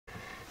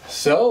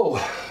So,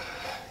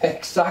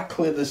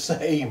 exactly the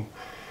same.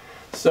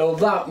 So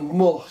that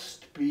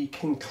must be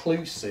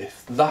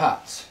conclusive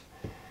that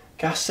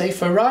Gas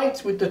Safe are right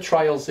with the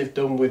trials they've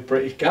done with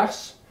British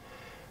Gas.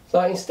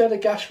 That instead of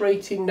gas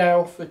rating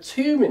now for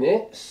 2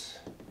 minutes,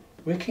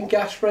 we can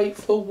gas rate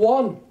for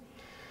 1.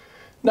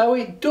 Now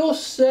it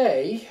does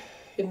say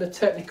in the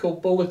technical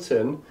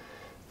bulletin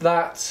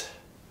that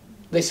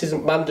this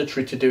isn't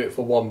mandatory to do it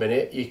for 1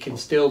 minute, you can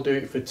still do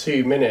it for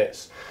 2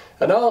 minutes.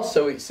 And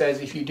also it says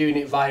if you're doing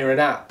it via an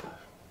app,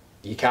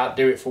 you can't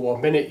do it for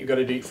 1 minute, you've got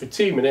to do it for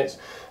 2 minutes,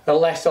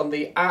 unless on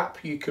the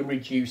app you can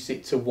reduce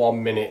it to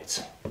 1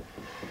 minute.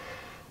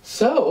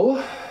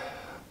 So,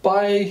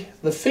 by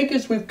the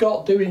figures we've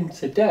got doing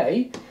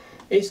today,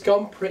 it's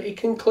gone pretty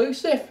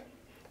conclusive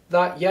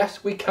that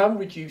yes, we can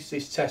reduce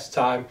this test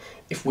time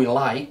if we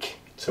like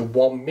to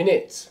 1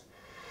 minute.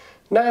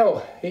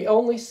 Now, it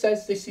only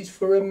says this is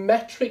for a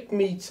metric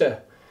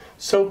meter.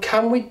 So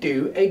can we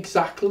do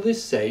exactly the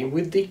same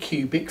with the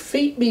cubic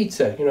feet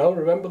meter? You know,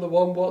 remember the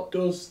one what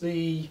does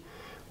the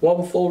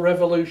 1 full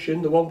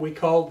revolution, the one we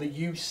call the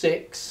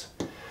U6?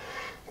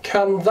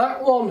 Can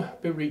that one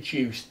be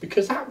reduced?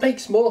 Because that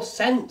makes more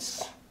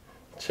sense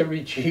to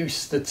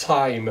reduce the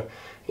time.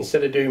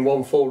 Instead of doing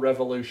 1 full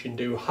revolution,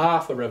 do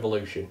half a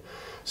revolution.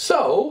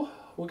 So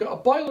we've got a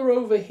boiler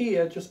over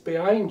here just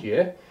behind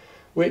you,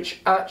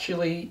 which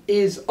actually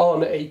is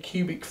on a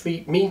cubic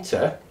feet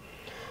meter.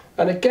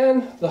 And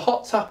again, the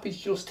hot tap is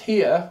just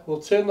here. We'll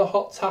turn the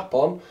hot tap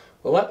on,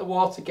 we'll let the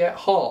water get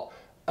hot,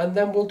 and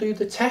then we'll do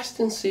the test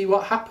and see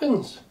what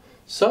happens.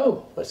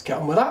 So let's get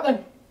on with that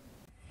then.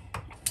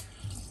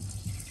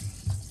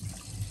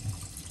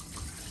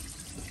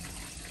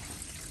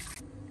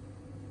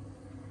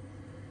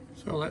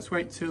 So let's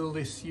wait till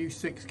this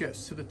U6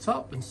 gets to the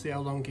top and see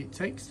how long it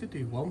takes to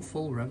do 1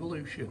 full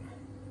revolution.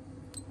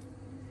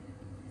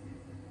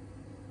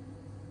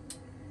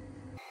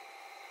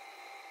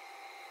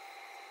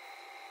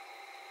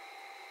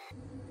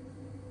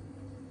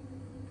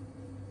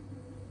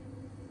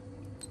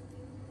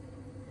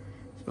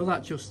 So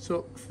that just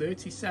took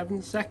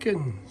 37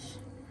 seconds.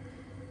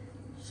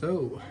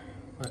 So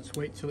let's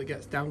wait till it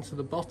gets down to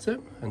the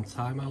bottom and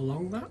time how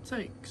long that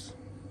takes.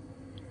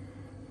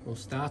 We'll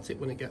start it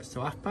when it gets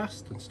to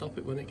past and stop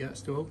it when it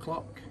gets to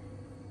 0:00.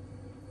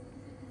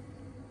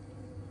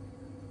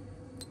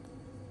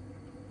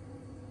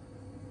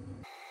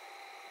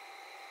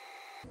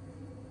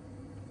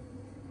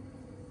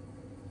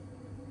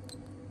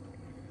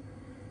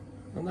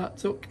 And that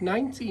took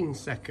 19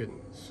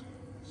 seconds.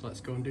 So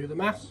let's go and do the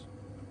maths.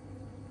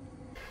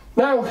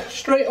 Now,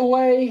 straight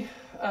away,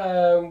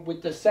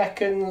 with the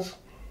seconds,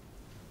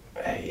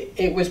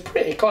 it was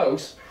pretty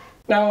close.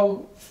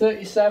 Now,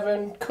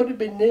 37 could have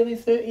been nearly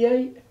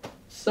 38,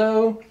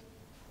 so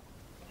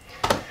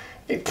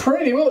it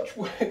pretty much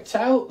worked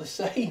out the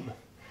same.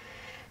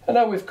 I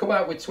know we've come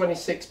out with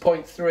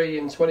 26.3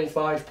 and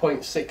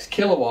 25.6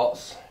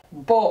 kilowatts,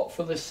 but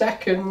for the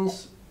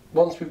seconds,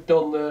 once we've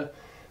done the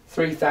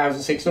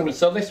 3,600,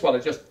 so this one I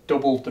just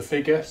doubled the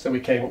figure, so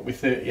we came up with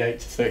 38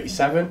 to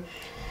 37.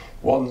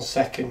 1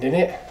 second in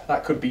it.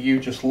 That could be you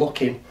just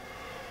looking.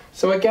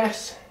 So I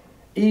guess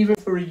even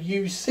for a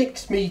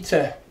U6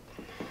 meter,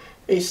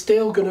 it's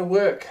still going to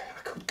work.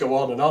 I could go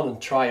on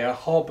and try a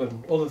hob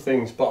and other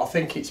things, but I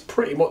think it's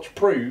pretty much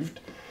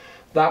proved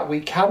that we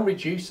can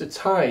reduce the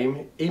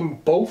time in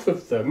both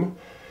of them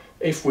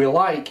if we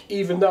like,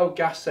 even though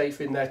Gas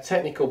Safe in their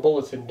technical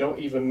bulletin don't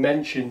even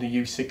mention the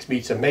U6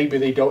 meter. Maybe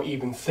they don't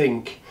even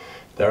think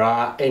there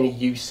are any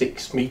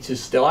U6 meters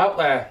still out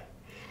there.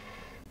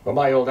 Well,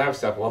 my old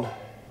house had one,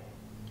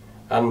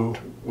 and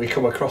we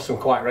come across them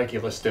quite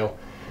regular still.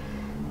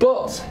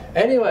 But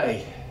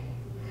anyway,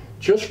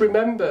 just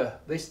remember,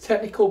 this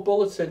technical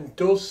bulletin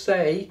does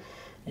say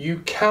you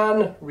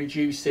can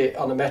reduce it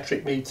on a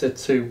metric meter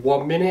to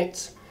 1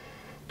 minute.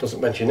 Doesn't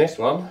mention this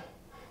one,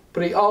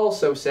 but it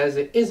also says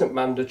it isn't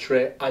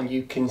mandatory and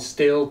you can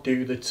still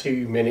do the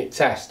 2 minute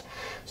test.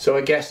 So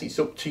I guess it's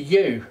up to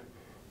you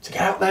to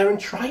get out there and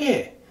try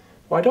it.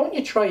 Why don't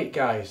you try it,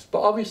 guys?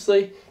 But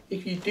obviously,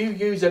 if you do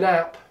use an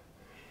app,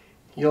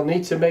 you'll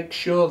need to make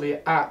sure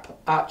the app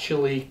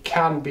actually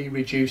can be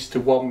reduced to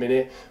 1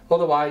 minute.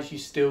 Otherwise, you're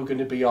still going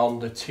to be on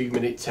the 2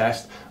 minute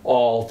test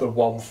or the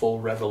 1 full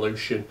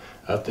revolution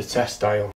of the test dial.